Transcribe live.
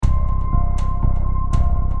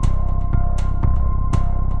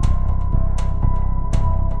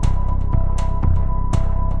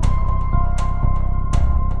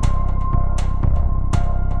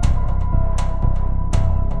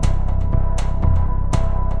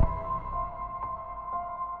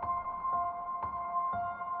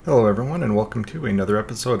Hello, everyone, and welcome to another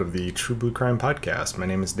episode of the True Blue Crime Podcast. My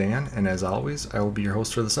name is Dan, and as always, I will be your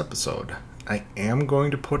host for this episode. I am going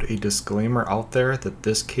to put a disclaimer out there that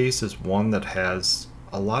this case is one that has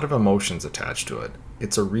a lot of emotions attached to it.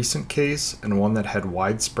 It's a recent case and one that had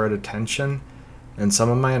widespread attention, and some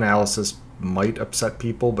of my analysis might upset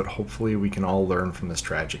people, but hopefully we can all learn from this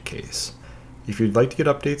tragic case. If you'd like to get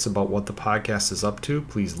updates about what the podcast is up to,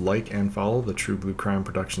 please like and follow the True Blue Crime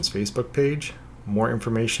Productions Facebook page. More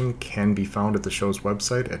information can be found at the show's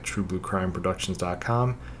website at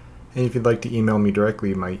truebluecrimeproductions.com. And if you'd like to email me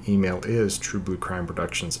directly, my email is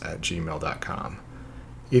truebluecrimeproductions@gmail.com.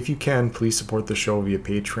 If you can, please support the show via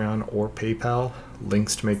Patreon or PayPal.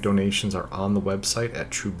 Links to make donations are on the website at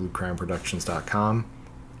truebluecrimeproductions.com.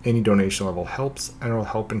 Any donation level helps, and it will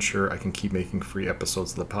help ensure I can keep making free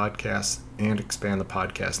episodes of the podcast and expand the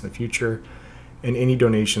podcast in the future. And any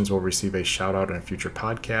donations will receive a shout out in a future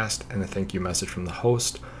podcast and a thank you message from the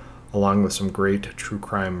host, along with some great true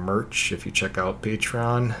crime merch. If you check out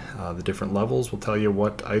Patreon, the different levels will tell you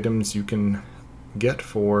what items you can get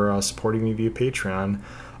for supporting me via Patreon.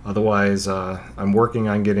 Otherwise, I'm working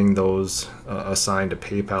on getting those assigned to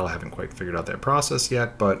PayPal. I haven't quite figured out that process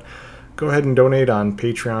yet, but go ahead and donate on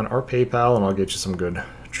Patreon or PayPal, and I'll get you some good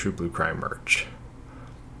True Blue Crime merch.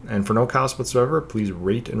 And for no cost whatsoever, please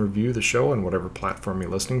rate and review the show on whatever platform you're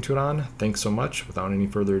listening to it on. Thanks so much. Without any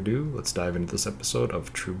further ado, let's dive into this episode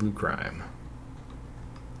of True Blue Crime.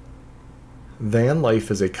 Van life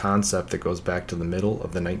is a concept that goes back to the middle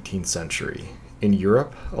of the 19th century. In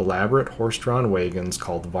Europe, elaborate horse-drawn wagons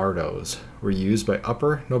called vardos were used by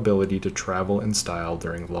upper nobility to travel in style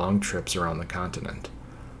during long trips around the continent.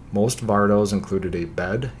 Most vardos included a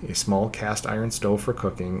bed, a small cast iron stove for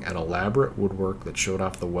cooking, and elaborate woodwork that showed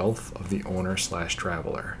off the wealth of the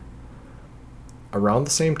owner/traveler. Around the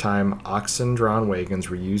same time, oxen-drawn wagons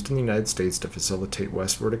were used in the United States to facilitate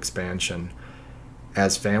westward expansion,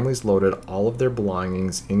 as families loaded all of their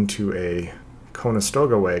belongings into a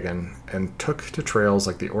Conestoga wagon and took to trails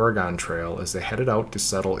like the Oregon Trail as they headed out to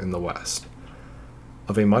settle in the West.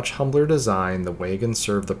 Of a much humbler design, the wagons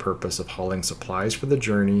served the purpose of hauling supplies for the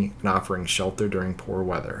journey and offering shelter during poor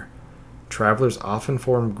weather. Travelers often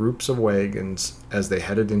formed groups of wagons as they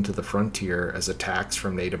headed into the frontier, as attacks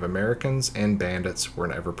from Native Americans and bandits were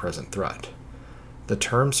an ever-present threat. The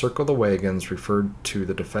term "circle the wagons" referred to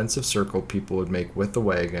the defensive circle people would make with the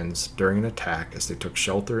wagons during an attack as they took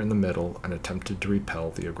shelter in the middle and attempted to repel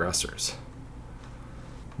the aggressors.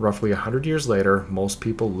 Roughly 100 years later, most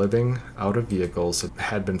people living out of vehicles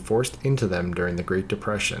had been forced into them during the Great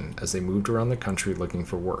Depression as they moved around the country looking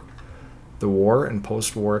for work. The war and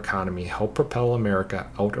post-war economy helped propel America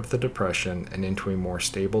out of the Depression and into a more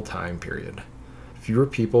stable time period. Fewer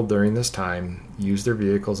people during this time used their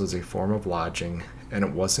vehicles as a form of lodging, and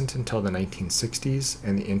it wasn't until the 1960s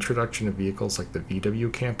and the introduction of vehicles like the VW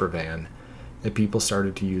camper van that people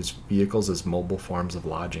started to use vehicles as mobile forms of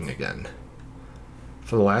lodging again.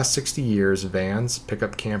 For the last 60 years, vans,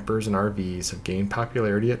 pickup campers, and RVs have gained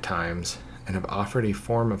popularity at times and have offered a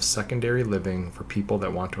form of secondary living for people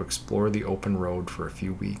that want to explore the open road for a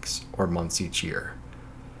few weeks or months each year.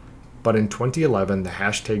 But in 2011, the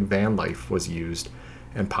hashtag van life was used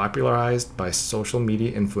and popularized by social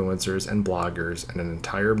media influencers and bloggers, and an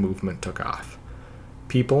entire movement took off.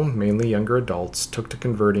 People, mainly younger adults, took to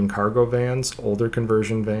converting cargo vans, older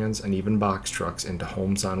conversion vans, and even box trucks into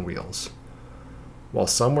homes on wheels. While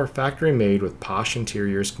some were factory-made with posh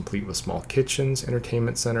interiors complete with small kitchens,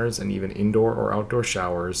 entertainment centers, and even indoor or outdoor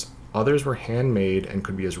showers, others were handmade and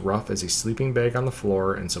could be as rough as a sleeping bag on the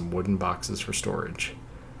floor and some wooden boxes for storage.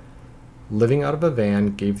 Living out of a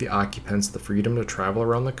van gave the occupants the freedom to travel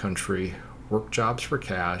around the country, work jobs for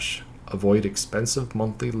cash, avoid expensive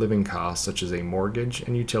monthly living costs such as a mortgage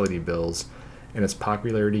and utility bills, and its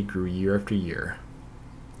popularity grew year after year.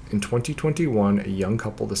 In 2021, a young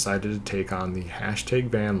couple decided to take on the hashtag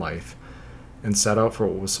van life and set out for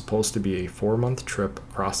what was supposed to be a 4-month trip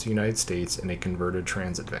across the United States in a converted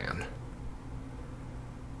transit van.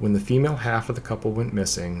 When the female half of the couple went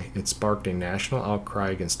missing, it sparked a national outcry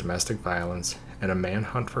against domestic violence, and a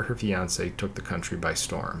manhunt for her fiancé took the country by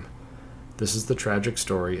storm. This is the tragic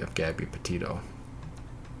story of Gabby Petito.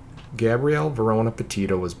 Gabrielle Verona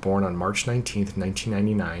Petito was born on March 19,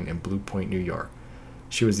 1999 in Blue Point, New York.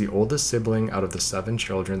 She was the oldest sibling out of the 7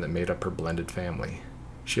 children that made up her blended family.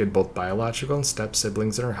 She had both biological and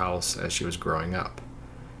step-siblings in her house as she was growing up.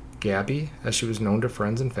 Gabby, as she was known to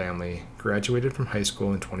friends and family, graduated from high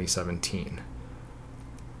school in 2017.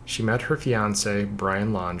 She met her fiancé,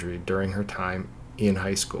 Brian Laundrie, during her time in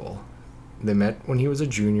high school. They met when he was a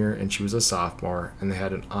junior and she was a sophomore, and they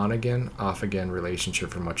had an on-again, off-again relationship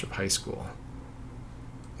for much of high school.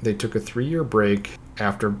 They took a 3-year break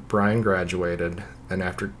after Brian graduated, and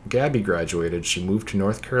after Gabby graduated, she moved to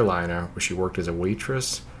North Carolina, where she worked as a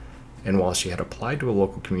waitress, and while she had applied to a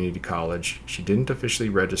local community college, she didn't officially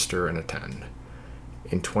register and attend.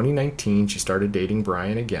 In 2019, she started dating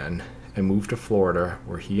Brian again and moved to Florida,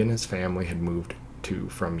 where he and his family had moved to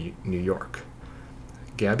from New York.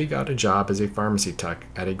 Gabby got a job as a pharmacy tech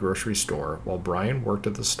at a grocery store, while Brian worked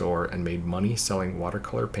at the store and made money selling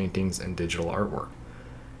watercolor paintings and digital artwork.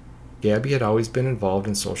 Gabby had always been involved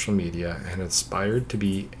in social media and aspired to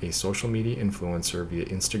be a social media influencer via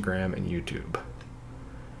Instagram and YouTube.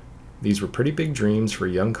 These were pretty big dreams for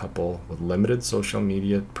a young couple with limited social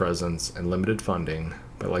media presence and limited funding,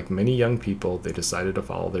 but like many young people, they decided to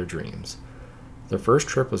follow their dreams. Their first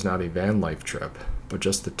trip was not a van life trip, but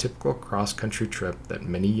just the typical cross-country trip that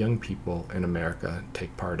many young people in America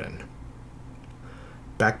take part in.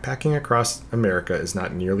 Backpacking across America is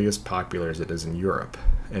not nearly as popular as it is in Europe,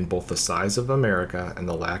 and both the size of America and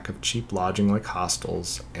the lack of cheap lodging like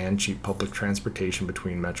hostels and cheap public transportation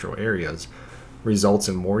between metro areas results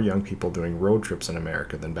in more young people doing road trips in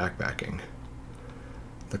America than backpacking.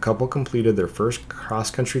 The couple completed their first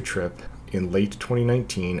cross-country trip in late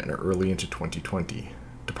 2019 and early into 2020,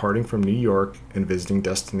 departing from New York and visiting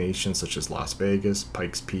destinations such as Las Vegas,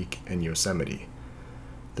 Pikes Peak, and Yosemite.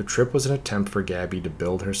 The trip was an attempt for Gabby to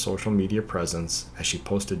build her social media presence as she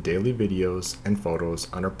posted daily videos and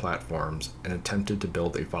photos on her platforms and attempted to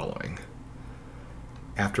build a following.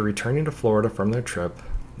 After returning to Florida from their trip,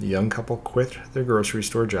 the young couple quit their grocery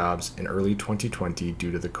store jobs in early 2020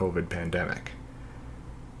 due to the COVID pandemic.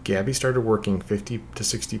 Gabby started working 50 to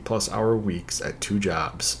 60 plus hour weeks at 2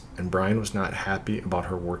 jobs, and Brian was not happy about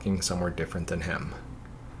her working somewhere different than him.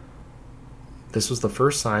 This was the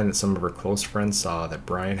first sign that some of her close friends saw that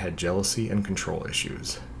Brian had jealousy and control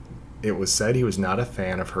issues. It was said he was not a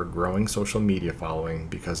fan of her growing social media following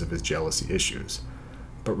because of his jealousy issues.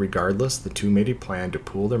 But regardless, the two made a plan to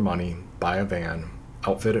pool their money, buy a van,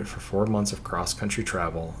 outfit it for 4 months of cross-country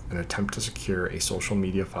travel, and attempt to secure a social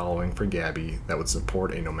media following for Gabby that would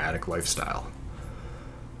support a nomadic lifestyle.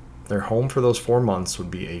 Their home for those 4 months would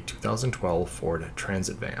be a 2012 Ford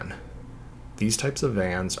Transit van. These types of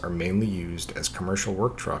vans are mainly used as commercial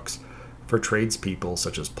work trucks for tradespeople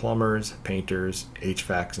such as plumbers, painters,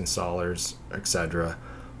 HVAC installers, etc.,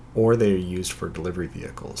 or they are used for delivery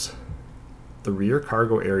vehicles. The rear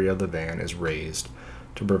cargo area of the van is raised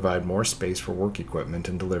to provide more space for work equipment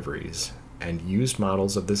and deliveries, and used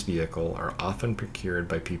models of this vehicle are often procured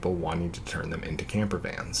by people wanting to turn them into camper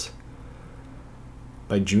vans.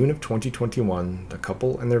 By June of 2021, the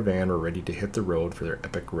couple and their van were ready to hit the road for their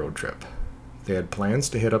epic road trip. They had plans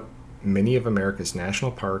to hit up many of America's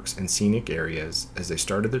national parks and scenic areas as they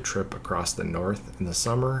started their trip across the north in the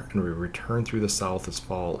summer and would return through the south as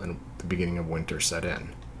fall and the beginning of winter set in.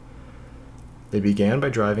 They began by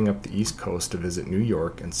driving up the East Coast to visit New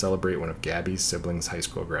York and celebrate one of Gabby's siblings' high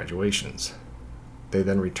school graduations. They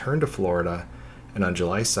then returned to Florida, and on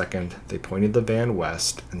July 2nd, they pointed the van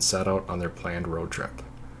west and set out on their planned road trip.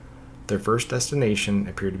 Their first destination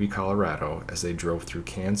appeared to be Colorado as they drove through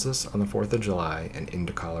Kansas on the 4th of July and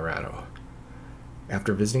into Colorado.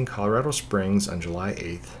 After visiting Colorado Springs on July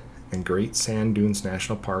 8th and Great Sand Dunes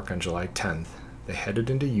National Park on July 10th, they headed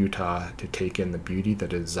into Utah to take in the beauty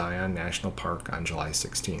that is Zion National Park on July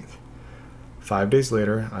 16th. 5 days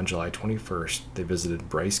later, on July 21st, they visited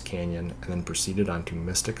Bryce Canyon and then proceeded on to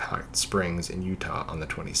Mystic Hot Springs in Utah on the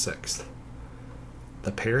 26th.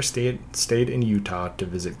 The pair stayed in Utah to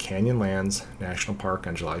visit Canyonlands National Park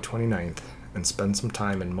on July 29th and spend some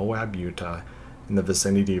time in Moab, Utah, in the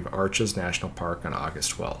vicinity of Arches National Park on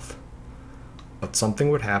August 12th. But something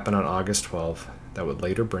would happen on August 12th that would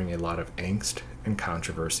later bring a lot of angst and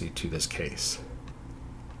controversy to this case.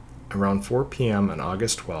 Around 4 p.m. on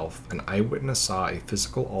August 12th, an eyewitness saw a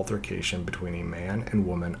physical altercation between a man and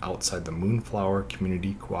woman outside the Moonflower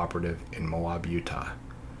Community Cooperative in Moab, Utah.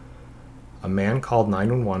 A man called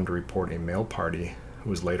 911 to report a male party, who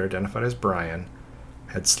was later identified as Brian,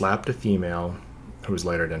 had slapped a female, who was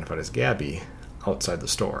later identified as Gabby, outside the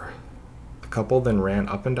store. The couple then ran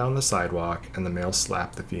up and down the sidewalk, and the male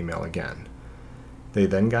slapped the female again. They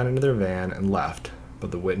then got into their van and left, but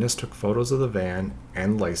the witness took photos of the van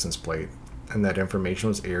and license plate, and that information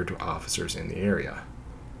was aired to officers in the area.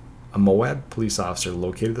 A Moab police officer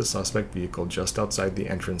located the suspect vehicle just outside the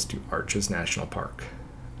entrance to Arches National Park.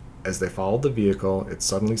 As they followed the vehicle, it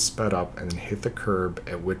suddenly sped up and then hit the curb,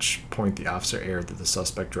 at which point the officer aired that the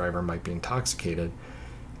suspect driver might be intoxicated,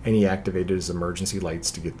 and he activated his emergency lights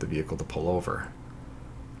to get the vehicle to pull over.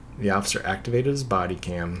 The officer activated his body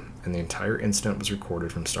cam, and the entire incident was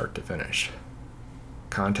recorded from start to finish.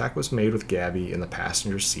 contact was made with Gabby in the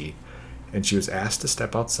passenger seat, and she was asked to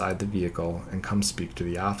step outside the vehicle and come speak to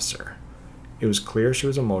the officer. It was clear she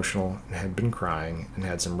was emotional and had been crying and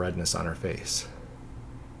had some redness on her face.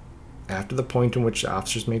 After the point in which the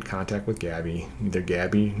officers made contact with Gabby, neither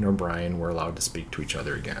Gabby nor Brian were allowed to speak to each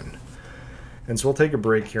other again. And so we'll take a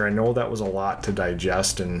break here. I know that was a lot to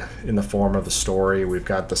digest in the form of the story. We've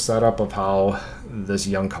got the setup of how this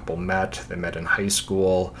young couple met. They met in high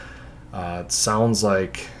school. It sounds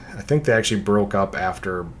like, I think they actually broke up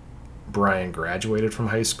after Brian graduated from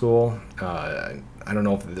high school. I don't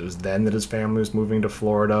know if it was then that his family was moving to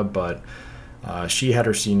Florida, but she had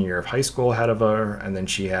her senior year of high school ahead of her, and then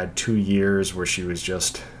she had 2 years where she was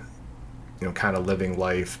just, kind of living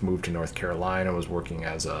life, moved to North Carolina, was working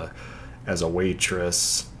as a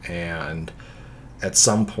waitress, and at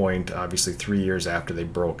some point, obviously 3 years after they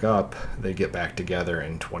broke up, they get back together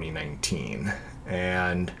in 2019.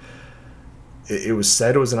 And it was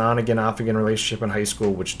said it was an on-again, off-again relationship in high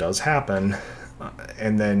school, which does happen.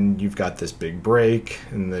 And then you've got this big break,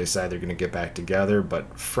 and they decide they're going to get back together.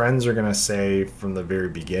 But friends are going to say from the very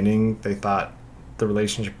beginning they thought the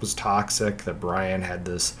relationship was toxic, that Brian had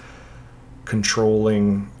this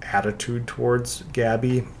controlling attitude towards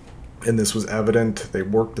Gabby. And this was evident. They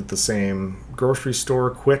worked at the same grocery store,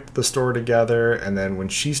 quit the store together, and then when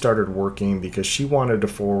she started working, because she wanted to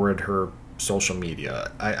forward her social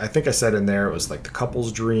media, I think I said in there it was like the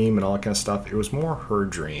couple's dream and all that kind of stuff. It was more her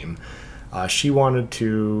dream. She wanted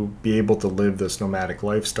to be able to live this nomadic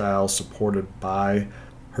lifestyle supported by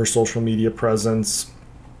her social media presence,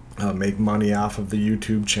 make money off of the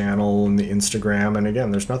YouTube channel and the Instagram. And again,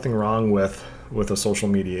 there's nothing wrong with a social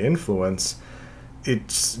media influence.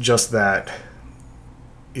 It's just that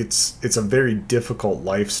it's a very difficult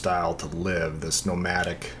lifestyle to live, this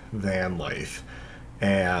nomadic van life.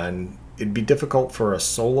 And it'd be difficult for a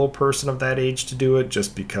solo person of that age to do it,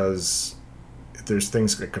 just because there's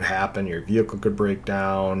things that could happen. Your vehicle could break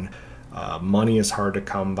down. Money is hard to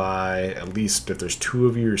come by. At least if there's two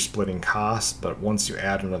of you, you're splitting costs. But once you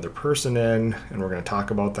add another person in, and we're going to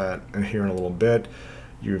talk about that here in a little bit,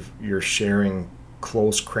 you're sharing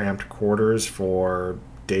close, cramped quarters for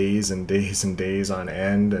days and days and days on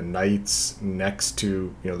end, and nights next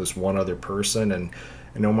to this one other person. And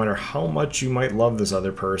no matter how much you might love this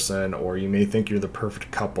other person, or you may think you're the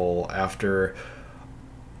perfect couple, after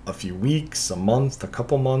a few weeks, a month, a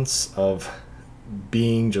couple months of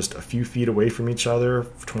being just a few feet away from each other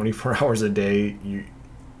 24 hours a day,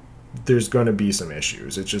 there's going to be some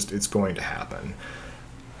issues. It's going to happen.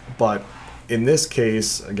 But in this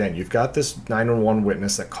case, again, you've got this 911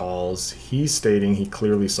 witness that calls. He's stating he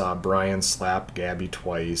clearly saw Brian slap Gabby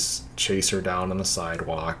twice, chase her down on the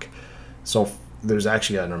sidewalk. So there's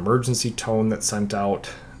actually an emergency tone that's sent out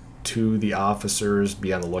to the officers.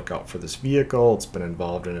 Be on the lookout for this vehicle. It's been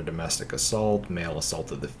involved in a domestic assault. Male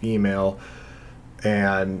assaulted the female.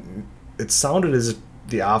 And it sounded as if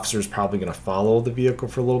the officer's probably going to follow the vehicle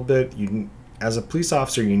for a little bit. As a police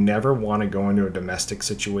officer, you never want to go into a domestic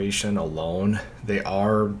situation alone. They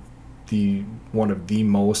are one of the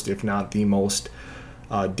most, if not the most,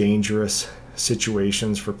 dangerous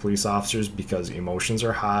situations for police officers, because emotions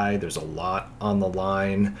are high. There's a lot on the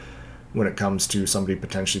line when it comes to somebody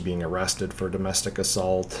potentially being arrested for domestic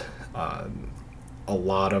assault. A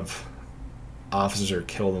lot of officers are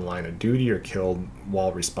killed in line of duty or killed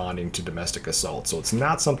while responding to domestic assault. So it's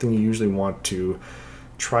not something you usually want to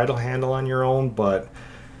try to handle on your own, but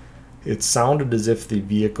it sounded as if the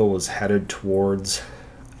vehicle was headed towards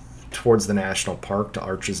the national park, to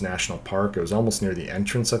Arches National Park. It was almost near the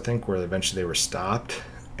entrance, I think, where eventually they were stopped.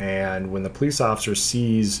 And when the police officer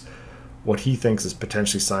sees what he thinks is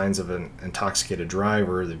potentially signs of an intoxicated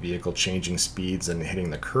driver, the vehicle changing speeds and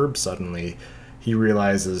hitting the curb suddenly, he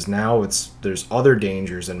realizes now there's other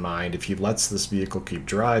dangers in mind if he lets this vehicle keep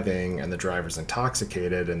driving and the driver's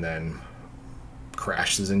intoxicated and then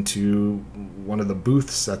crashes into one of the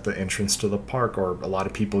booths at the entrance to the park. Or a lot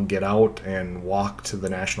of people get out and walk to the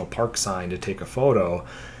national park sign to take a photo,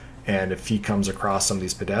 and if he comes across some of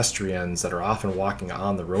these pedestrians that are often walking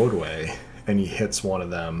on the roadway and he hits one of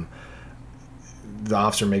them, the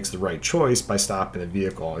officer makes the right choice by stopping the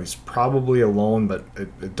vehicle. He's probably alone, but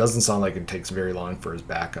it doesn't sound like it takes very long for his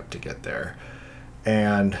backup to get there.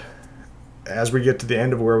 And as we get to the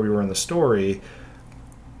end of where we were in the story,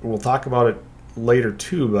 we'll talk about it later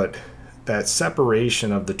too, but that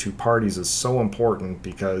separation of the two parties is so important,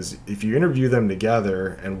 because if you interview them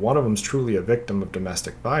together and one of them's truly a victim of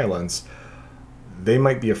domestic violence, they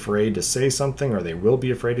might be afraid to say something, or they will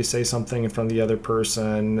be afraid to say something in front of the other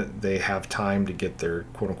person. They have time to get their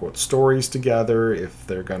quote-unquote stories together if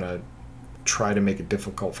they're going to try to make it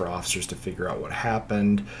difficult for officers to figure out what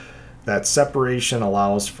happened. That separation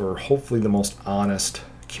allows for hopefully the most honest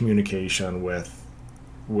communication with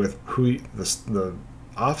who the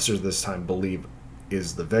officers this time believe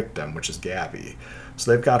is the victim, which is Gabby.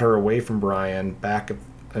 So they've got her away from Brian, back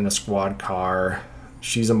in a squad car.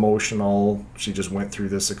 She's emotional. She just went through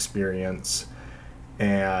this experience.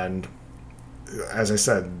 And as I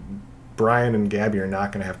said, Brian and Gabby are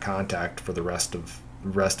not going to have contact for the rest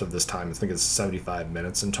of this time. I think it's 75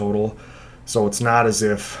 minutes in total. So it's not as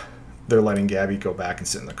if they're letting Gabby go back and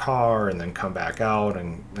sit in the car and then come back out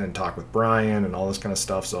and talk with Brian and all this kind of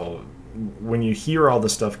stuff. So when you hear all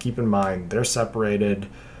this stuff, keep in mind they're separated.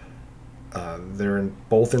 They're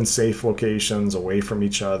both in safe locations away from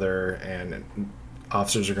each other, and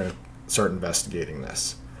officers are going to start investigating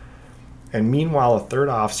this. And meanwhile, a third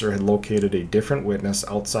officer had located a different witness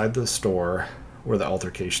outside the store where the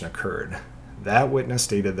altercation occurred. That witness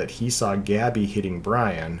stated that he saw Gabby hitting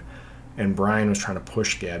Brian, and Brian was trying to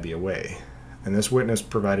push Gabby away. And this witness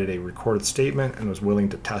provided a recorded statement and was willing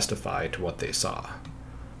to testify to what they saw.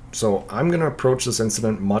 So I'm going to approach this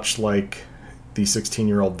incident much like the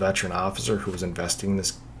 16-year-old veteran officer who was investigating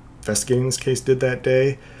this case did that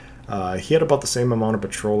day. He had about the same amount of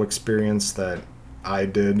patrol experience that I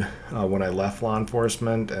did when I left law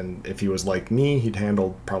enforcement, and if he was like me, he'd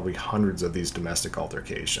handled probably hundreds of these domestic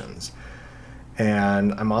altercations.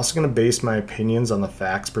 And I'm also going to base my opinions on the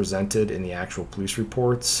facts presented in the actual police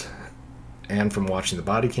reports and from watching the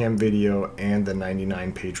body cam video and the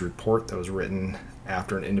 99-page report that was written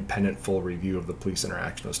after an independent full review of the police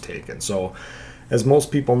interaction was taken. So, as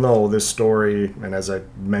most people know, this story, and as I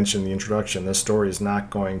mentioned in the introduction, this story is not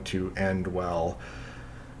going to end well,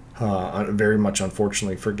 very much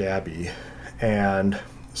unfortunately for Gabby. And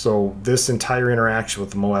so this entire interaction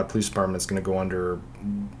with the Moab Police Department is going to go under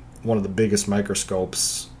one of the biggest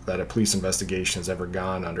microscopes that a police investigation has ever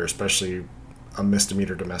gone under, especially a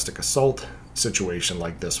misdemeanor domestic assault situation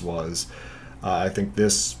like this was. I think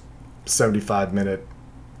this 75-minute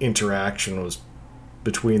interaction was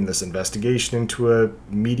between this investigation into it,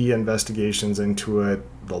 media investigations into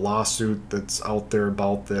it, the lawsuit that's out there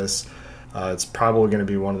about this. It's probably going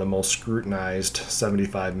to be one of the most scrutinized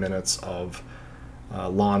 75 minutes of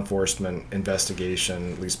law enforcement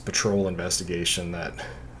investigation, at least patrol investigation, that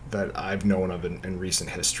I've known of in recent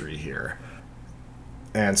history here.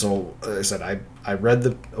 And so, as I said, I read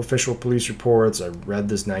the official police reports, I read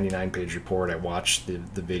this 99-page report, I watched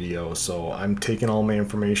the video, so I'm taking all my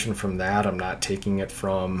information from that. I'm not taking it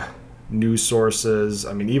from news sources.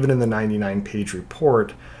 I mean, even in the 99-page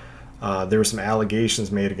report, there were some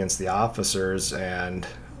allegations made against the officers, and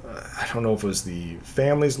I don't know if it was the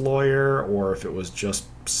family's lawyer or if it was just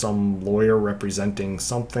some lawyer representing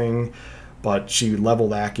something, but she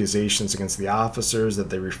leveled accusations against the officers that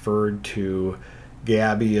they referred to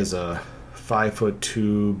Gabby as a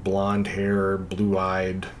 5'2", blonde hair,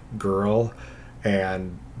 blue-eyed girl,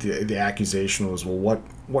 and the accusation was, well,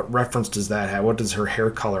 what reference does that have? What does her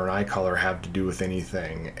hair color and eye color have to do with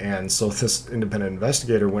anything? And so this independent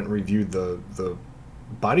investigator went and reviewed the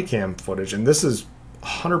body cam footage, and this is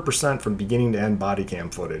 100% from beginning to end body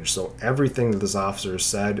cam footage. So everything that this officer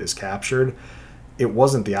said is captured. It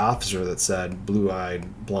wasn't the officer that said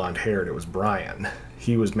blue-eyed, blonde-haired. It was Brian.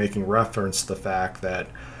 He was making reference to the fact that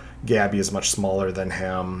Gabby is much smaller than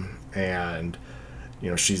him, and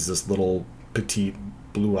she's this little petite,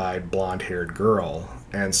 blue-eyed, blonde-haired girl.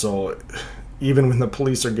 And so even when the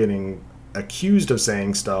police are getting accused of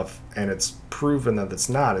saying stuff and it's proven that it's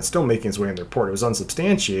not, it's still making its way in the report. It was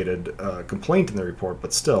unsubstantiated complaint in the report,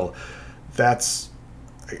 but still,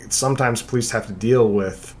 sometimes police have to deal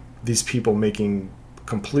with these people making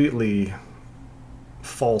completely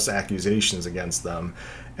false accusations against them.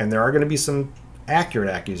 And there are going to be some accurate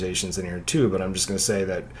accusations in here too, but I'm just going to say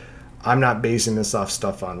that I'm not basing this off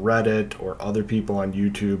stuff on Reddit or other people on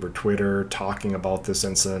YouTube or Twitter talking about this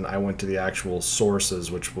incident. I went to the actual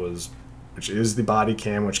sources, which is the body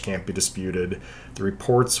cam, which can't be disputed, the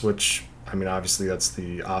reports, which, I mean, obviously that's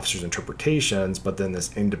the officer's interpretations, but then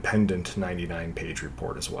this independent 99-page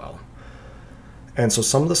report as well. And so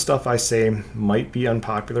some of the stuff I say might be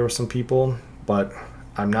unpopular with some people, but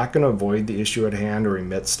I'm not going to avoid the issue at hand or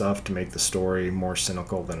omit stuff to make the story more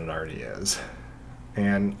cynical than it already is.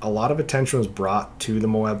 And a lot of attention was brought to the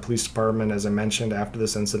Moab Police Department, as I mentioned, after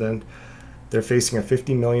this incident. They're facing a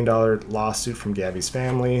 $50 million lawsuit from Gabby's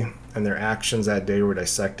family, and their actions that day were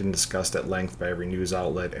dissected and discussed at length by every news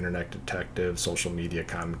outlet, internet detective, social media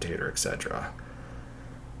commentator, etc.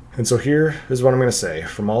 And so here is what I'm going to say.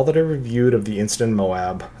 From all that I reviewed of the incident in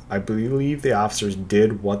Moab, I believe the officers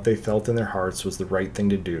did what they felt in their hearts was the right thing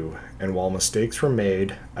to do. And while mistakes were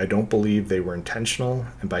made, I don't believe they were intentional,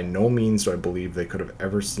 and by no means do I believe they could have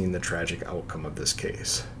ever seen the tragic outcome of this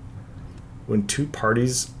case. When two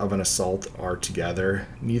parties of an assault are together,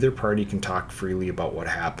 neither party can talk freely about what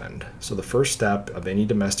happened. So the first step of any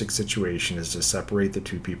domestic situation is to separate the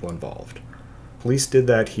two people involved. Police did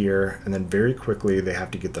that here, and then very quickly they have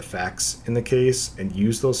to get the facts in the case and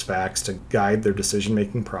use those facts to guide their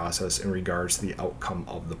decision-making process in regards to the outcome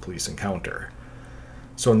of the police encounter.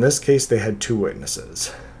 So in this case, they had two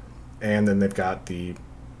witnesses, and then they've got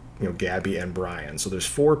Gabby and Brian. So there's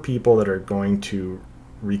four people that are going to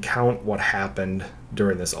recount what happened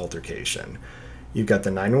during this altercation. You've got the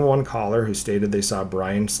 911 caller who stated they saw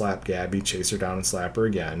Brian slap Gabby, chase her down, and slap her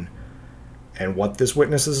again. And what this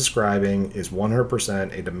witness is describing is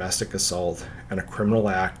 100% a domestic assault and a criminal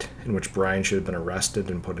act in which Brian should have been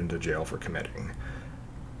arrested and put into jail for committing.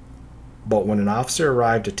 But when an officer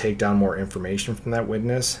arrived to take down more information from that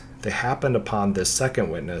witness, they happened upon this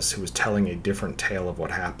second witness who was telling a different tale of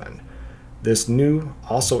what happened. This new,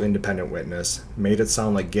 also independent witness made it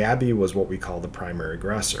sound like Gabby was what we call the primary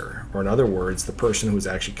aggressor, or in other words, the person who was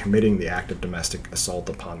actually committing the act of domestic assault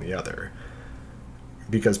upon the other.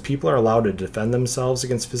 Because people are allowed to defend themselves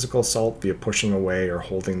against physical assault via pushing away or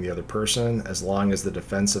holding the other person, as long as the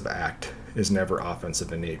defensive act is never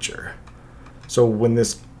offensive in nature. So when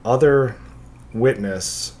this other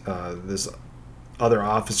witness, this other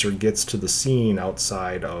officer gets to the scene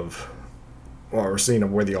outside of, or scene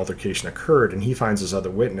of where the altercation occurred, and he finds this other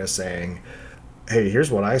witness saying, hey,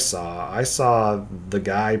 here's what I saw. I saw the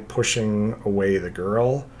guy pushing away the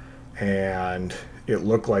girl, and it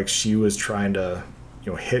looked like she was trying to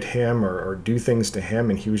hit him or do things to him,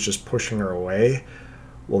 and he was just pushing her away.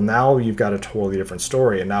 Well, now you've got a totally different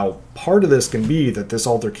story. And now part of this can be that this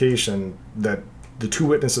altercation, that the two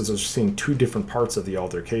witnesses are seeing two different parts of the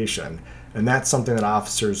altercation. And that's something that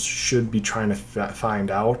officers should be trying to find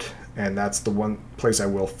out. And that's the one place I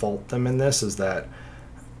will fault them in this, is that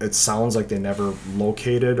it sounds like they never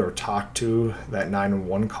located or talked to that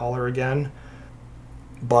 911 caller again.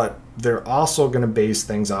 But they're also going to base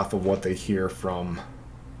things off of what they hear from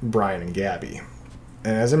Brian and Gabby.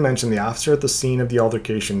 And as I mentioned, the officer at the scene of the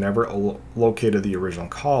altercation never located the original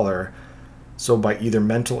caller, so by either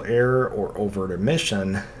mental error or overt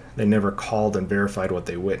omission, they never called and verified what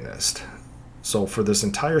they witnessed. So for this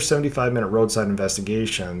entire 75-minute roadside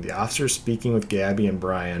investigation, the officers speaking with Gabby and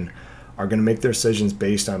Brian are going to make their decisions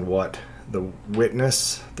based on what the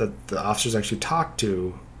witness that the officers actually talked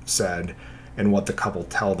to said and what the couple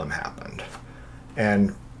tell them happened.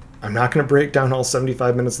 And I'm not going to break down all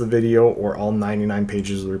 75 minutes of the video or all 99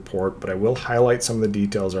 pages of the report, but I will highlight some of the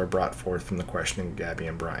details that are brought forth from the questioning of Gabby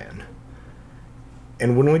and Brian.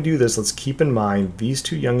 And when we do this, let's keep in mind these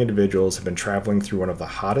two young individuals have been traveling through one of the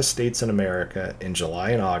hottest states in America in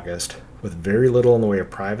July and August with very little in the way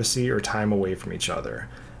of privacy or time away from each other.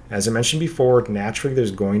 As I mentioned before, naturally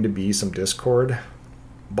there's going to be some discord,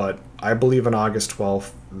 but I believe on August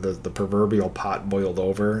 12th, the proverbial pot boiled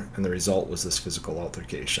over, and the result was this physical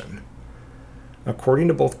altercation. According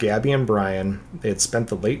to both Gabby and Brian, they had spent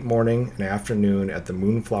the late morning and afternoon at the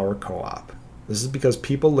Moonflower Co-op. This is because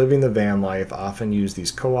people living the van life often use these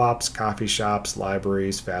co-ops, coffee shops,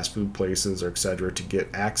 libraries, fast food places, or etc. to get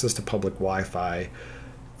access to public Wi-Fi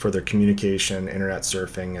for their communication, internet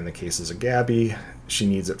surfing. In the cases of Gabby, she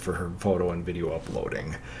needs it for her photo and video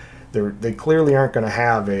uploading. They clearly aren't going to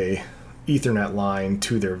have a Ethernet line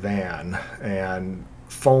to their van, and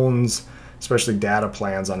phones, especially data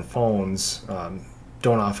plans on phones,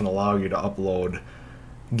 don't often allow you to upload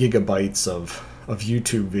gigabytes of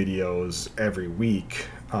YouTube videos every week.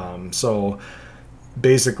 So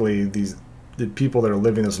basically the people that are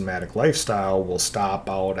living this nomadic lifestyle will stop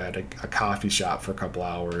out at a coffee shop for a couple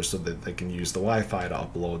hours so that they can use the Wi-Fi to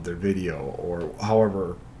upload their video, or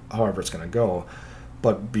however it's going to go.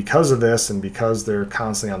 But because of this, and because they're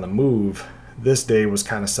constantly on the move, this day was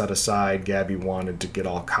kind of set aside. Gabby wanted to get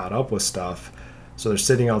all caught up with stuff. So they're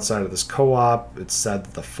sitting outside of this co-op. It's said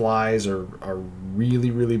that the flies are really,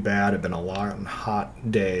 really bad. It's been a long, hot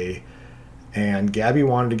day. And Gabby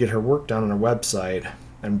wanted to get her work done on her website,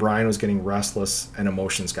 and Brian was getting restless and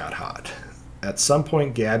emotions got hot. At some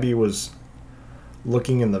point, Gabby was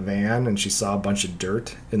looking in the van and she saw a bunch of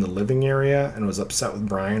dirt in the living area and was upset with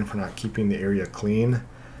Brian for not keeping the area clean.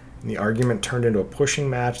 And the argument turned into a pushing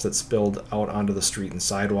match that spilled out onto the street and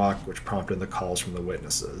sidewalk, which prompted the calls from the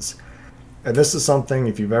witnesses. And this is something,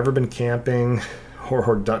 if you've ever been camping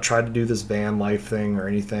or tried to do this van life thing or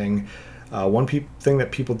anything, Thing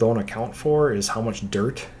that people don't account for is how much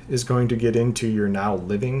dirt is going to get into your now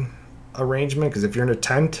living arrangement. Because if you're in a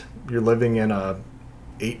tent, you're living in a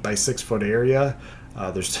 8 by 6 foot area.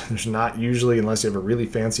 There's not usually, unless you have a really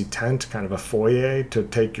fancy tent, kind of a foyer to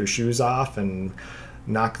take your shoes off and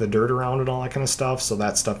knock the dirt around and all that kind of stuff. So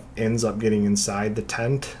that stuff ends up getting inside the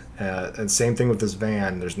tent. And same thing with this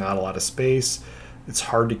van. There's not a lot of space. It's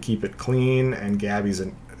hard to keep it clean. And Gabby's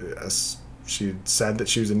she said that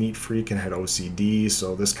she was a neat freak and had OCD.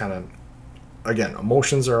 So this kind of, again,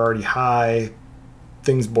 emotions are already high.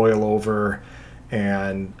 Things boil over.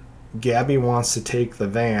 And Gabby wants to take the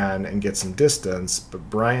van and get some distance, but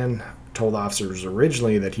Brian told officers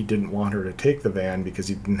originally that he didn't want her to take the van because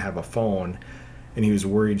he didn't have a phone, and he was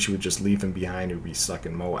worried she would just leave him behind and be stuck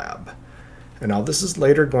in Moab. And now this is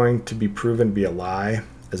later going to be proven to be a lie,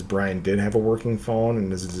 as Brian did have a working phone, and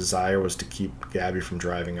his desire was to keep Gabby from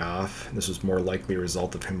driving off. This was more likely a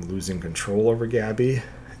result of him losing control over Gabby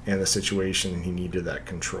and the situation, and he needed that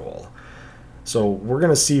control. So we're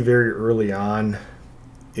going to see very early on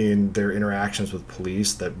in their interactions with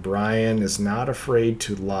police that Brian is not afraid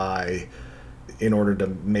to lie in order to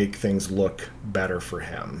make things look better for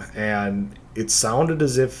him. And it sounded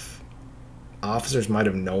as if officers might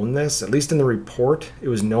have known this, at least in the report. It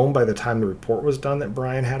was known by the time the report was done that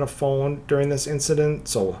Brian had a phone during this incident.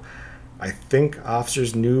 So I think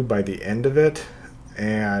officers knew by the end of it.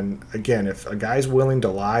 And again, if a guy's willing to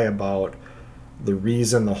lie about the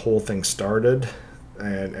reason the whole thing started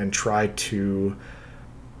and try to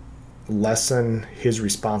lessen his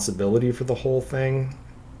responsibility for the whole thing,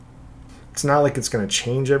 it's not like it's going to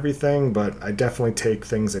change everything, but I definitely take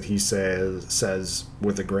things that he says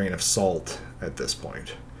with a grain of salt at this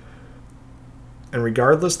point. And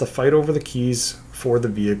regardless, the fight over the keys for the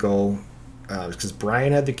vehicle, because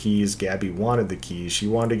Brian had the keys, Gabby wanted the keys. She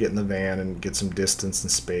wanted to get in the van and get some distance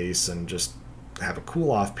and space and just have a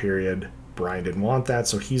cool off period. Brian didn't want that,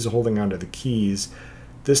 so he's holding onto the keys.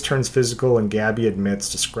 This turns physical, and Gabby admits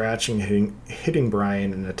to scratching and hitting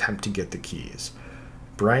Brian in an attempt to get the keys.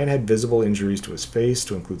 Brian had visible injuries to his face,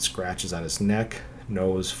 to include scratches on his neck,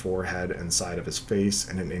 nose, forehead, and side of his face,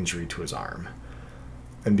 and an injury to his arm.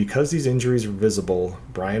 And because these injuries were visible,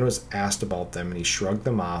 Brian was asked about them, and he shrugged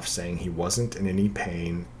them off, saying he wasn't in any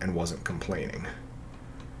pain and wasn't complaining.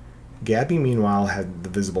 Gabby, meanwhile, had the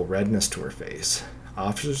visible redness to her face.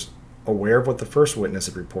 Officers, aware of what the first witness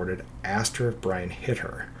had reported, asked her if Brian hit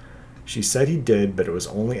her. She said he did, but it was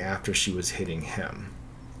only after she was hitting him.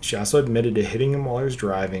 She also admitted to hitting him while he was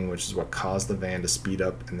driving, which is what caused the van to speed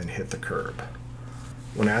up and then hit the curb.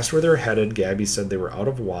 When asked where they were headed, Gabby said they were out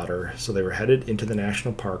of water, so they were headed into the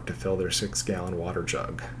national park to fill their 6-gallon water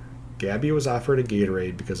jug. Gabby was offered a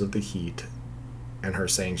Gatorade because of the heat and her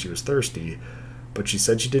saying she was thirsty, but she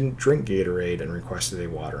said she didn't drink Gatorade and requested a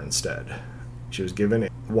water instead. She was given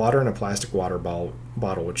water in a plastic water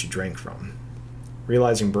bottle which she drank from.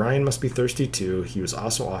 Realizing Brian must be thirsty too, he was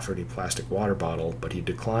also offered a plastic water bottle, but he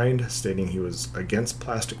declined, stating he was against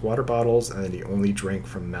plastic water bottles and that he only drank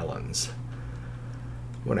from melons.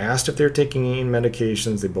 When asked if they were taking any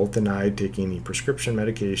medications, they both denied taking any prescription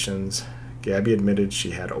medications. Gabby admitted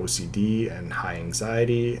she had OCD and high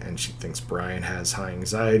anxiety, and she thinks Brian has high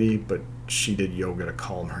anxiety, but she did yoga to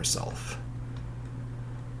calm herself.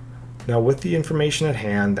 Now, with the information at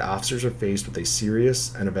hand, the officers are faced with a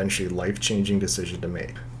serious and eventually life-changing decision to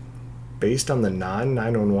make. Based on the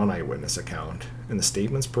non-911 eyewitness account and the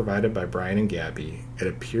statements provided by Brian and Gabby, it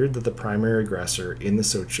appeared that the primary aggressor in the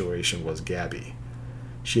situation was Gabby.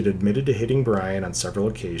 She had admitted to hitting Brian on several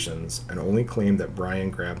occasions and only claimed that Brian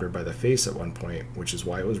grabbed her by the face at one point, which is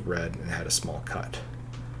why it was red and had a small cut.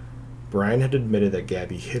 Brian had admitted that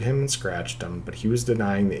Gabby hit him and scratched him, but he was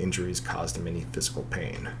denying the injuries caused him any physical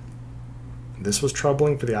pain. This was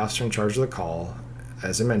troubling for the officer in charge of the call.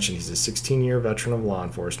 As I mentioned, he's a 16-year veteran of law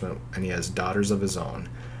enforcement, and he has daughters of his own.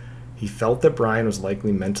 He felt that Brian was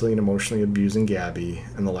likely mentally and emotionally abusing Gabby,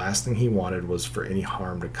 and the last thing he wanted was for any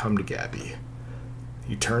harm to come to Gabby.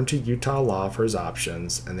 He turned to Utah law for his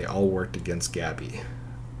options, and they all worked against Gabby.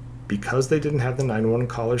 Because they didn't have the 911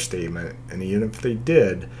 caller statement, and even if they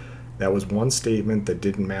did, that was one statement that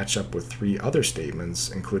didn't match up with 3 other statements,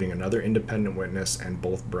 including another independent witness and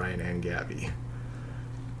both Brian and Gabby.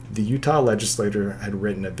 The Utah legislature had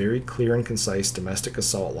written a very clear and concise domestic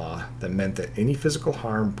assault law that meant that any physical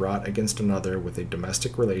harm brought against another with a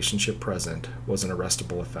domestic relationship present was an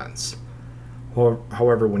arrestable offense.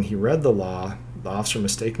 However, when he read the law, the officer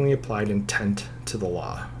mistakenly applied intent to the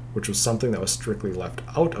law, which was something that was strictly left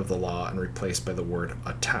out of the law and replaced by the word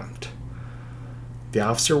attempt. The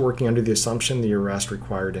officer, working under the assumption the arrest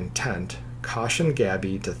required intent, cautioned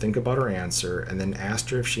Gabby to think about her answer, and then asked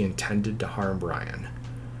her if she intended to harm Brian.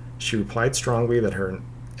 She replied strongly that her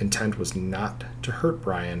intent was not to hurt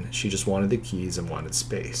Brian, she just wanted the keys and wanted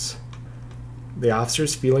space. The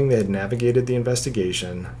officers, feeling they had navigated the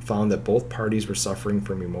investigation, found that both parties were suffering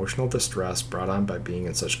from emotional distress brought on by being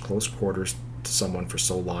in such close quarters to someone for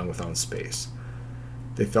so long without space.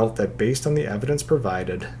 They felt that based on the evidence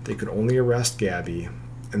provided, they could only arrest Gabby,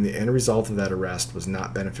 and the end result of that arrest was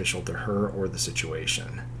not beneficial to her or the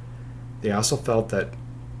situation. They also felt that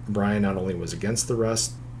Brian not only was against the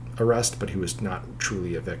arrest, but he was not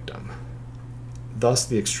truly a victim. Thus,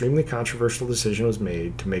 the extremely controversial decision was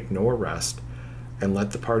made to make no arrest and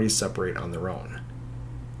let the parties separate on their own.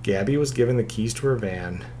 Gabby was given the keys to her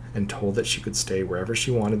van and told that she could stay wherever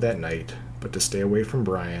she wanted that night, but to stay away from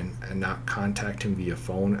Brian and not contact him via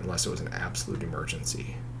phone unless it was an absolute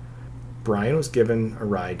emergency. Brian was given a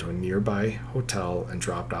ride to a nearby hotel and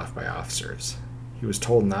dropped off by officers. He was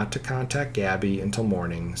told not to contact Gabby until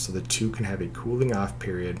morning so the two can have a cooling off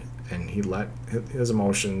period, and he let his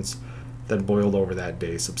emotions that boiled over that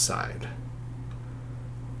day subside.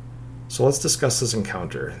 So let's discuss this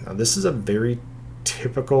encounter. Now, this is a very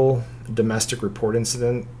typical domestic report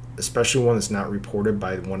incident, especially one that's not reported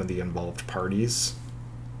by one of the involved parties.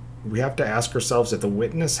 We have to ask ourselves, if the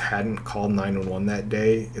witness hadn't called 911 that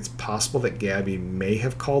day, it's possible that Gabby may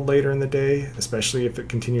have called later in the day, especially if it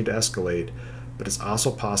continued to escalate, but it's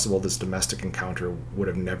also possible this domestic encounter would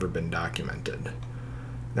have never been documented.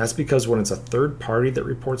 That's because when it's a third party that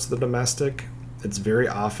reports the domestic, it's very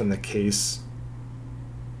often the case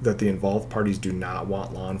that the involved parties do not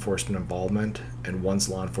want law enforcement involvement, and once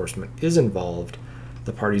law enforcement is involved,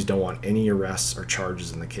 the parties don't want any arrests or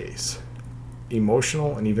charges in the case.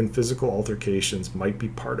 Emotional and even physical altercations might be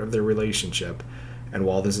part of their relationship, and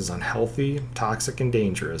while this is unhealthy, toxic, and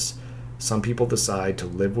dangerous, some people decide to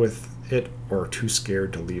live with it or are too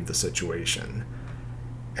scared to leave the situation.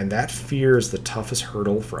 And that fear is the toughest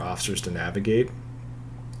hurdle for officers to navigate.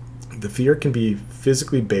 The fear can be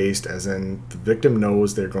physically based, as in the victim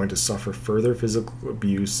knows they're going to suffer further physical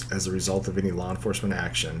abuse as a result of any law enforcement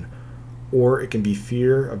action, or it can be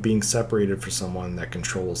fear of being separated from someone that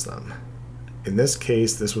controls them. In this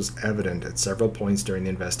case, this was evident at several points during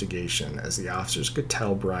the investigation, as the officers could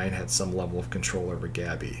tell Brian had some level of control over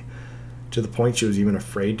Gabby, to the point she was even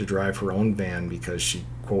afraid to drive her own van because she,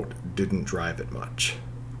 quote, didn't drive it much.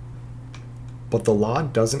 But the law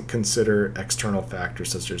doesn't consider external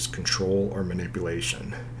factors such as control or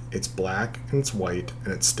manipulation. It's black and it's white,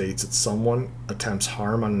 and it states that someone attempts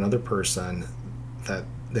harm on another person that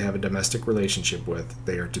they have a domestic relationship with,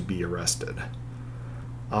 they are to be arrested.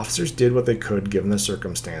 Officers did what they could given the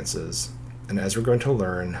circumstances, and as we're going to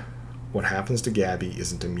learn, what happens to Gabby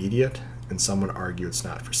isn't immediate, and some would argue it's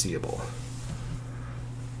not foreseeable.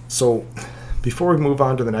 So, before we move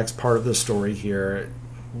on to the next part of the story here,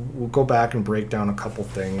 we'll go back and break down a couple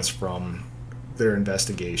things from their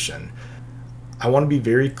investigation. I want to be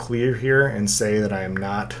very clear here and say that I am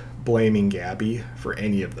not blaming Gabby for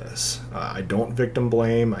any of this. I don't victim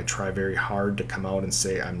blame. I try very hard to come out and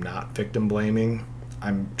say I'm not victim blaming.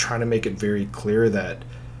 I'm trying to make it very clear that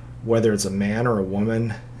whether it's a man or a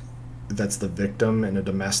woman that's the victim in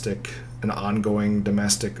an ongoing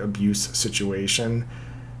domestic abuse situation,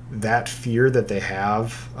 that fear that they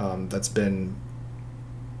have that's been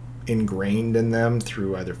ingrained in them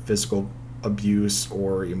through either physical abuse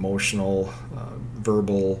or emotional,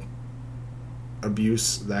 verbal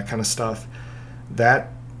abuse, that kind of stuff, that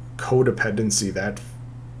codependency, that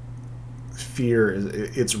fear,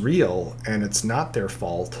 it's real, and it's not their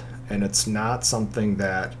fault, and it's not something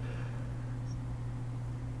that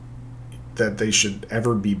they should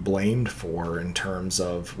ever be blamed for in terms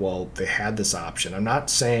of, well, they had this option. I'm not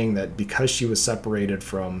saying that because she was separated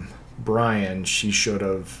from Brian, she should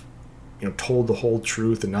have, told the whole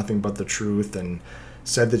truth and nothing but the truth, and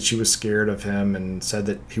said that she was scared of him and said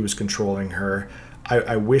that he was controlling her.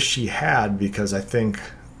 I wish she had, because I think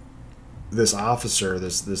this officer,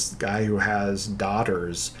 this guy who has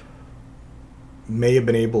daughters, may have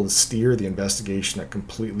been able to steer the investigation a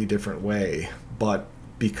completely different way. But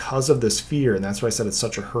because of this fear, and that's why I said it's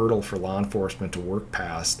such a hurdle for law enforcement to work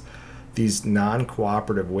past, these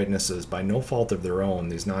non-cooperative witnesses, by no fault of their own,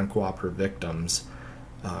 these non-cooperative victims,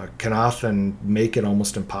 can often make it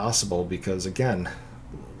almost impossible because, again,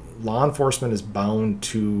 law enforcement is bound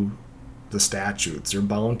to the statutes. They're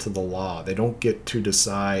bound to the law. They don't get to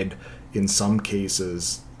decide in some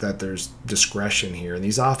cases that there's discretion here. And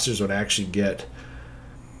these officers would actually get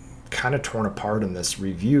kind of torn apart in this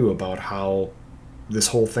review about how this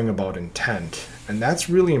whole thing about intent. And that's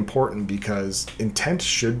really important because intent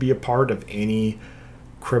should be a part of any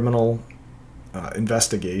criminal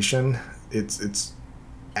investigation. It's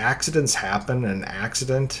accidents happen, and an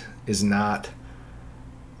accident is not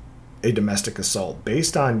a domestic assault.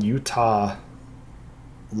 Based on Utah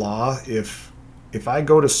law, if I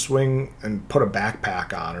go to swing and put a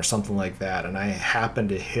backpack on or something like that, and I happen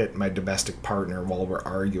to hit my domestic partner while we're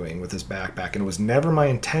arguing with his backpack, and it was never my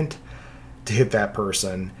intent to hit that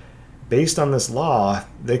person, based on this law,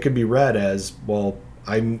 they could be read as, well,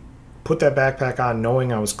 I put that backpack on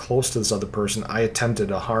knowing I was close to this other person. I attempted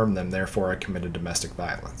to harm them, therefore I committed domestic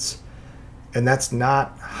violence. And that's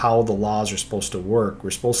not how the laws are supposed to work. We're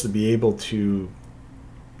supposed to be able to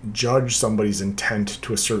judge somebody's intent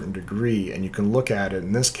to a certain degree, and you can look at it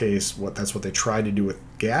in this case, that's what they tried to do with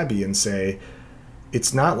Gabby, and say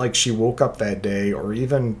it's not like she woke up that day or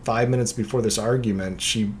even 5 minutes before this argument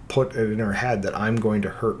she put it in her head that I'm going to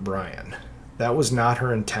hurt Brian. That was not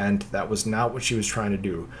her intent. That was not what she was trying to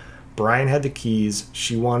do. Brian had the keys.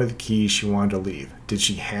 She wanted the keys. She wanted to leave. Did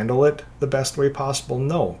she handle it the best way possible?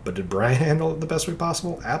 No. But did Brian handle it the best way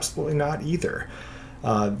possible? Absolutely not either.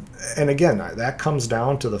 And again, that comes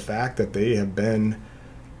down to the fact that they have been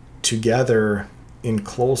together in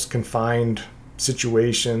close, confined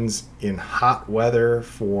situations in hot weather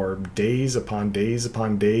for days upon days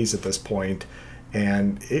upon days at this point.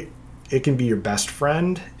 And it can be your best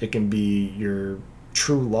friend. It can be your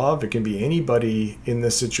true love. It can be anybody in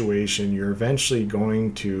this situation. You're eventually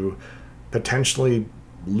going to potentially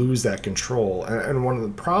lose that control. And one of the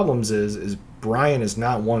problems is Brian is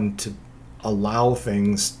not one to allow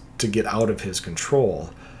things to get out of his control,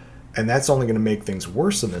 and that's only going to make things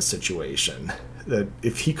worse in this situation. That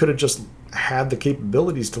if he could have just had the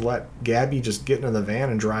capabilities to let Gabby just get into the van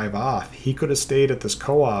and drive off, he could have stayed at this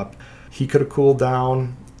co-op. He could have cooled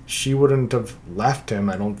down. She wouldn't have left him.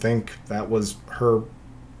 I don't think that was her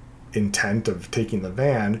intent of taking the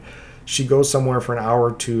van. She goes somewhere for an hour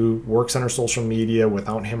or two, works on her social media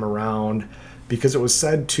without him around, because it was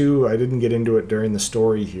said too, I didn't get into it during the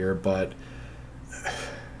story here, but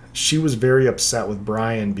she was very upset with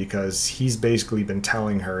Brian because he's basically been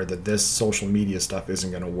telling her that this social media stuff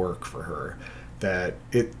isn't going to work for her, that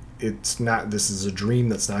it's not, this is a dream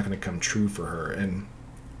that's not going to come true for her. And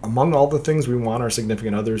among all the things we want our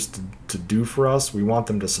significant others to do for us, we want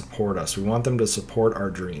them to support us. We want them to support our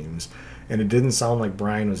dreams. And it didn't sound like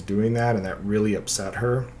Brian was doing that, and that really upset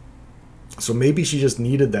her. So maybe she just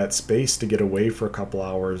needed that space to get away for a couple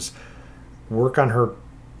hours, work on her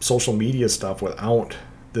social media stuff without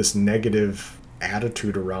this negative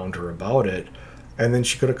attitude around her about it. And then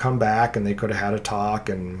she could have come back and they could have had a talk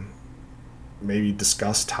and maybe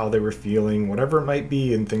discussed how they were feeling, whatever it might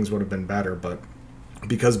be, and things would have been better. But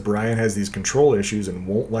because Brian has these control issues and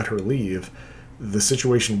won't let her leave, the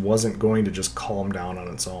situation wasn't going to just calm down on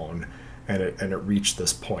its own, and it reached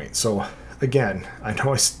this point. So again, I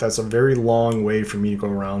know that's a very long way for me to go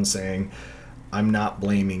around saying I'm not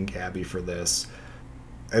blaming Gabby for this.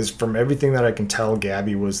 As from everything that I can tell,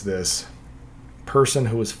 Gabby was this person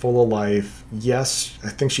who was full of life. Yes, I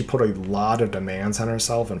think she put a lot of demands on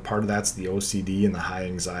herself, and part of that's the OCD and the high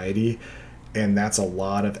anxiety, and that's a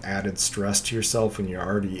lot of added stress to yourself when you're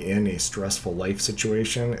already in a stressful life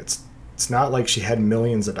situation. It's not like she had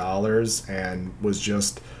millions of dollars and was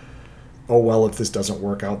just, oh well, if this doesn't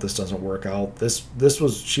work out, this doesn't work out. This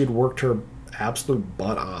was, she had worked her absolute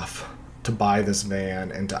butt off to buy this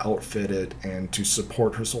van and to outfit it and to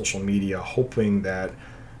support her social media, hoping that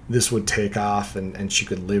this would take off and she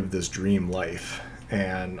could live this dream life.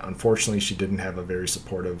 And unfortunately, she didn't have a very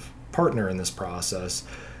supportive partner in this process.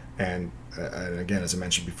 And again, as I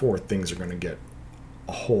mentioned before, things are going to get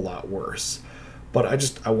a whole lot worse. But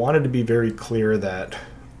I wanted to be very clear that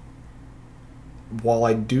while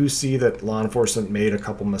I do see that law enforcement made a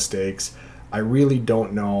couple mistakes, I really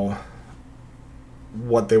don't know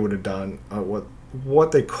what they would have done,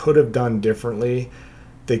 what they could have done differently.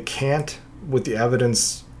 They can't, with the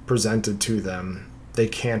evidence presented to them, they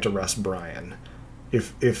can't arrest Brian.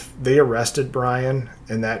 If they arrested Brian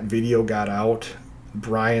and that video got out,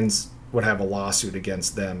 Brian's would have a lawsuit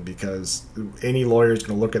against them, because any lawyer is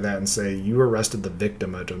going to look at that and say, you arrested the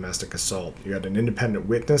victim of domestic assault. You had an independent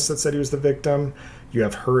witness that said he was the victim. You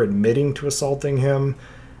have her admitting to assaulting him.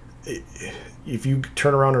 If you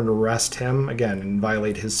turn around and arrest him, again, and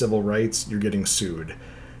violate his civil rights, you're getting sued.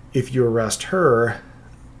 If you arrest her,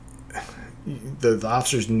 the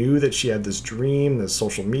officers knew that she had this dream, this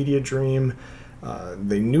social media dream.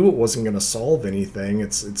 They knew it wasn't going to solve anything.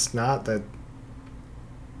 It's not that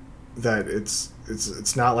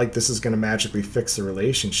it's not like this is going to magically fix the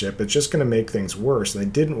relationship. It's just going to make things worse. And they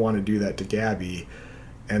didn't want to do that to Gabby.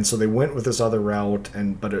 And so they went with this other route,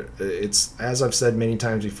 but it's, as I've said many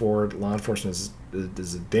times before, law enforcement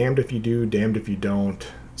is a damned if you do, damned if you don't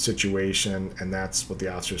situation, and that's what the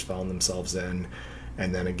officers found themselves in.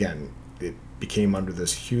 And then again, it became under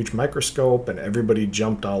this huge microscope, and everybody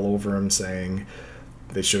jumped all over him saying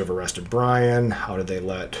they should have arrested Brian. How did they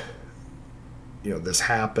let this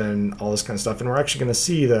happen? All this kind of stuff. And we're actually going to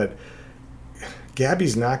see that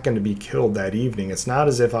Gabby's not going to be killed that evening. It's not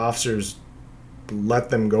as if officers let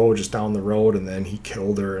them go just down the road and then he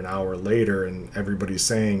killed her an hour later, and everybody's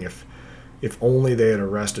saying if only they had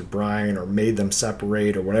arrested Brian or made them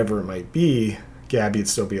separate or whatever it might be, Gabby would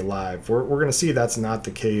still be alive. We're going to see that's not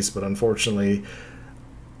the case, but unfortunately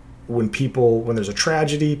when there's a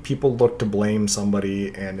tragedy, people look to blame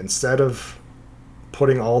somebody, and instead of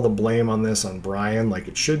putting all the blame on Brian like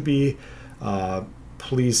it should be,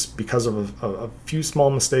 police, because of a few small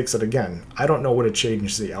mistakes that, again, I don't know would have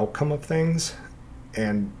changed the outcome of things.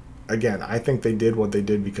 And again, I think they did what they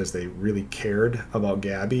did because they really cared about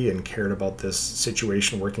Gabby and cared about this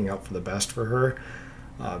situation working out for the best for her.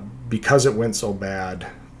 Because it went so bad,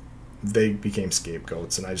 they became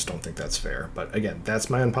scapegoats, and I just don't think that's fair. But again, that's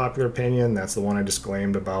my unpopular opinion. That's the one I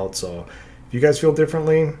disclaimed about. So if you guys feel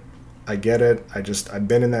differently, I get it. I've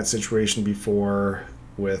been in that situation before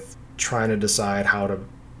with trying to decide how to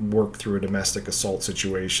work through a domestic assault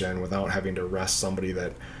situation without having to arrest somebody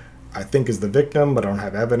that I think is the victim, but I don't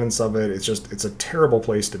have evidence of it. It's a terrible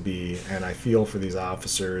place to be, and I feel for these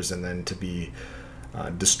officers, and then to be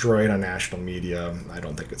destroyed on national media, I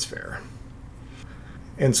don't think it's fair.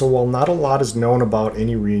 And so while not a lot is known about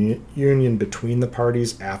any reunion between the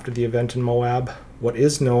parties after the event in Moab, what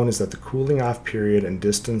is known is that the cooling off period and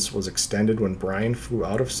distance was extended when Brian flew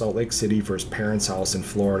out of Salt Lake City for his parents' house in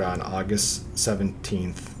Florida on August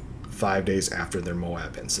 17th, 5 days after their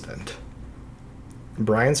Moab incident.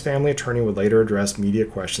 Brian's family attorney would later address media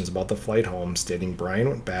questions about the flight home, stating Brian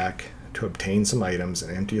went back to obtain some items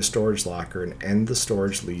and empty a storage locker and end the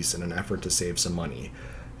storage lease in an effort to save some money.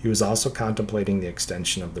 He was also contemplating the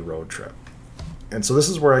extension of the road trip. And so this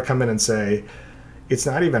is where I come in and say, it's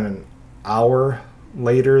not even an hour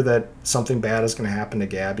later that something bad is going to happen to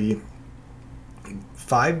Gabby.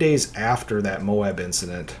 5 days after that Moab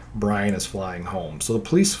incident, Brian is flying home. So the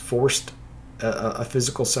police forced a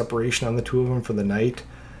physical separation on the two of them for the night.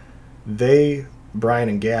 Brian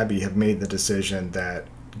and Gabby, have made the decision that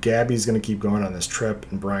Gabby's going to keep going on this trip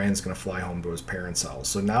and Brian's going to fly home to his parents' house.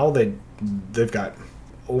 So now they've got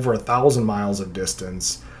over 1,000 miles of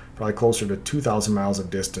distance, probably closer to 2,000 miles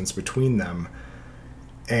of distance between them,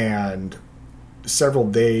 and several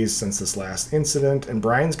days since this last incident. And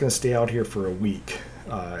Brian's going to stay out here for a week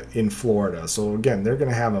in Florida. So again, they're going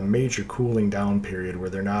to have a major cooling down period where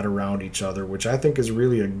they're not around each other, which I think is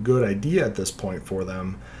really a good idea at this point for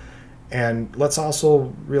them. And let's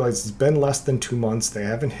also realize it's been less than 2 months. They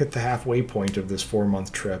haven't hit the halfway point of this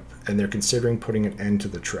 4-month trip, and they're considering putting an end to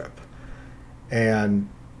the trip. And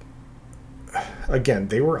again,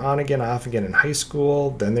 they were on again, off again in high school.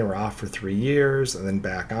 Then they were off for 3 years and then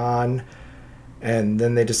back on. And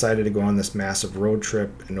then they decided to go on this massive road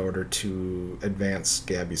trip in order to advance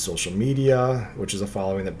Gabby's social media, which is a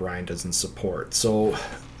following that Brian doesn't support. So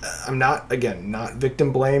I'm not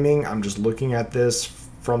victim blaming. I'm just looking at this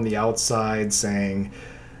from the outside saying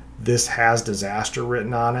this has disaster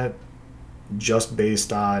written on it, just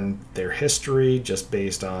based on their history, just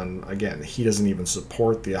based on, again, he doesn't even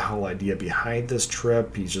support the whole idea behind this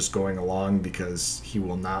trip. He's just going along because he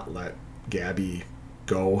will not let Gabby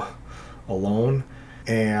go alone.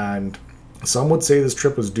 And some would say this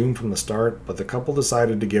trip was doomed from the start, but the couple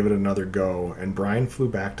decided to give it another go, and Brian flew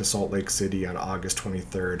back to Salt Lake City on August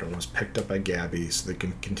 23rd and was picked up by Gabby so they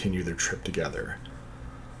can continue their trip together.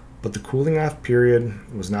 But the cooling off period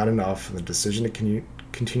was not enough, and the decision to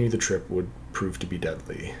continue the trip would prove to be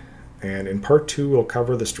deadly. And in part 2, we'll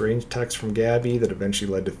cover the strange text from Gabby that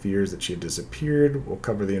eventually led to fears that she had disappeared. We'll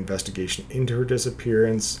cover the investigation into her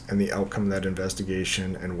disappearance and the outcome of that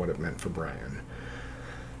investigation and what it meant for Brian.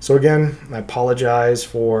 So again, I apologize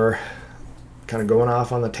for kind of going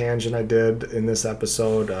off on the tangent I did in this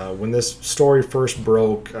episode. When this story first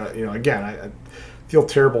broke, again, I feel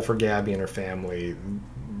terrible for Gabby and her family.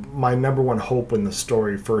 My number one hope when the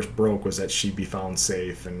story first broke was that she'd be found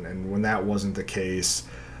safe, and when that wasn't the case,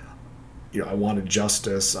 I wanted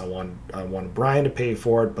justice. I wanted Brian to pay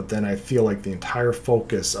for it, but then I feel like the entire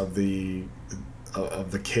focus of the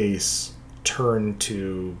case turned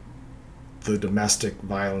to the domestic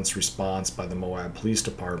violence response by the Moab Police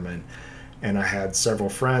Department, and I had several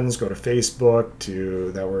friends go to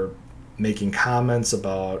Facebook that were making comments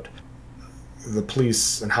about the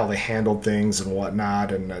police and how they handled things and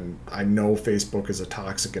whatnot. And I know Facebook is a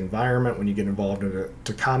toxic environment when you get involved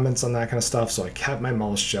into comments on that kind of stuff. So I kept my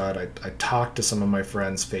mouth shut. I talked to some of my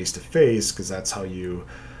friends face to face, because that's how you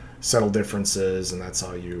settle differences, and that's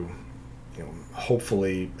how you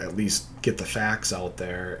hopefully at least get the facts out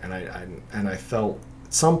there. And I felt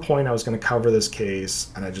at some point I was going to cover this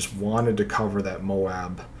case, and I just wanted to cover that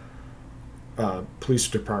Moab police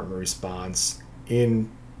department response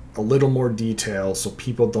in a little more detail, so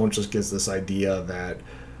people don't just get this idea that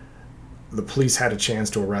the police had a chance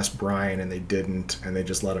to arrest Brian and they didn't, and they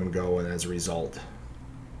just let him go, and as a result,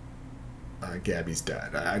 Gabby's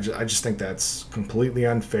dead. I just think that's completely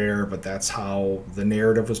unfair, but that's how the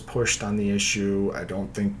narrative was pushed on the issue. I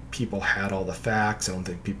don't think people had all the facts. I don't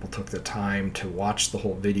think people took the time to watch the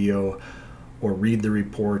whole video or read the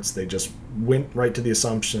reports. They just went right to the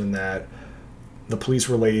assumption that the police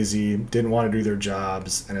were lazy, didn't want to do their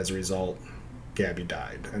jobs, and as a result, Gabby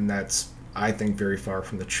died. And that's, I think, very far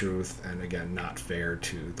from the truth, and again, not fair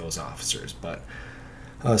to those officers. But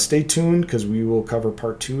stay tuned, because we will cover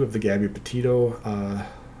part 2 of the Gabby Petito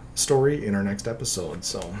story in our next episode.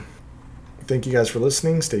 So thank you guys for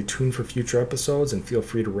listening. Stay tuned for future episodes, and feel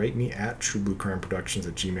free to write me at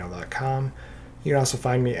truebluecrimeproductions@gmail.com. You can also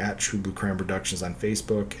find me at True Blue Crime Productions on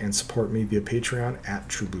Facebook, and support me via Patreon at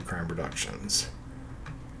True Blue Crime Productions.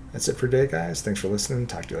 That's it for today, guys. Thanks for listening.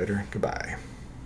 Talk to you later. Goodbye.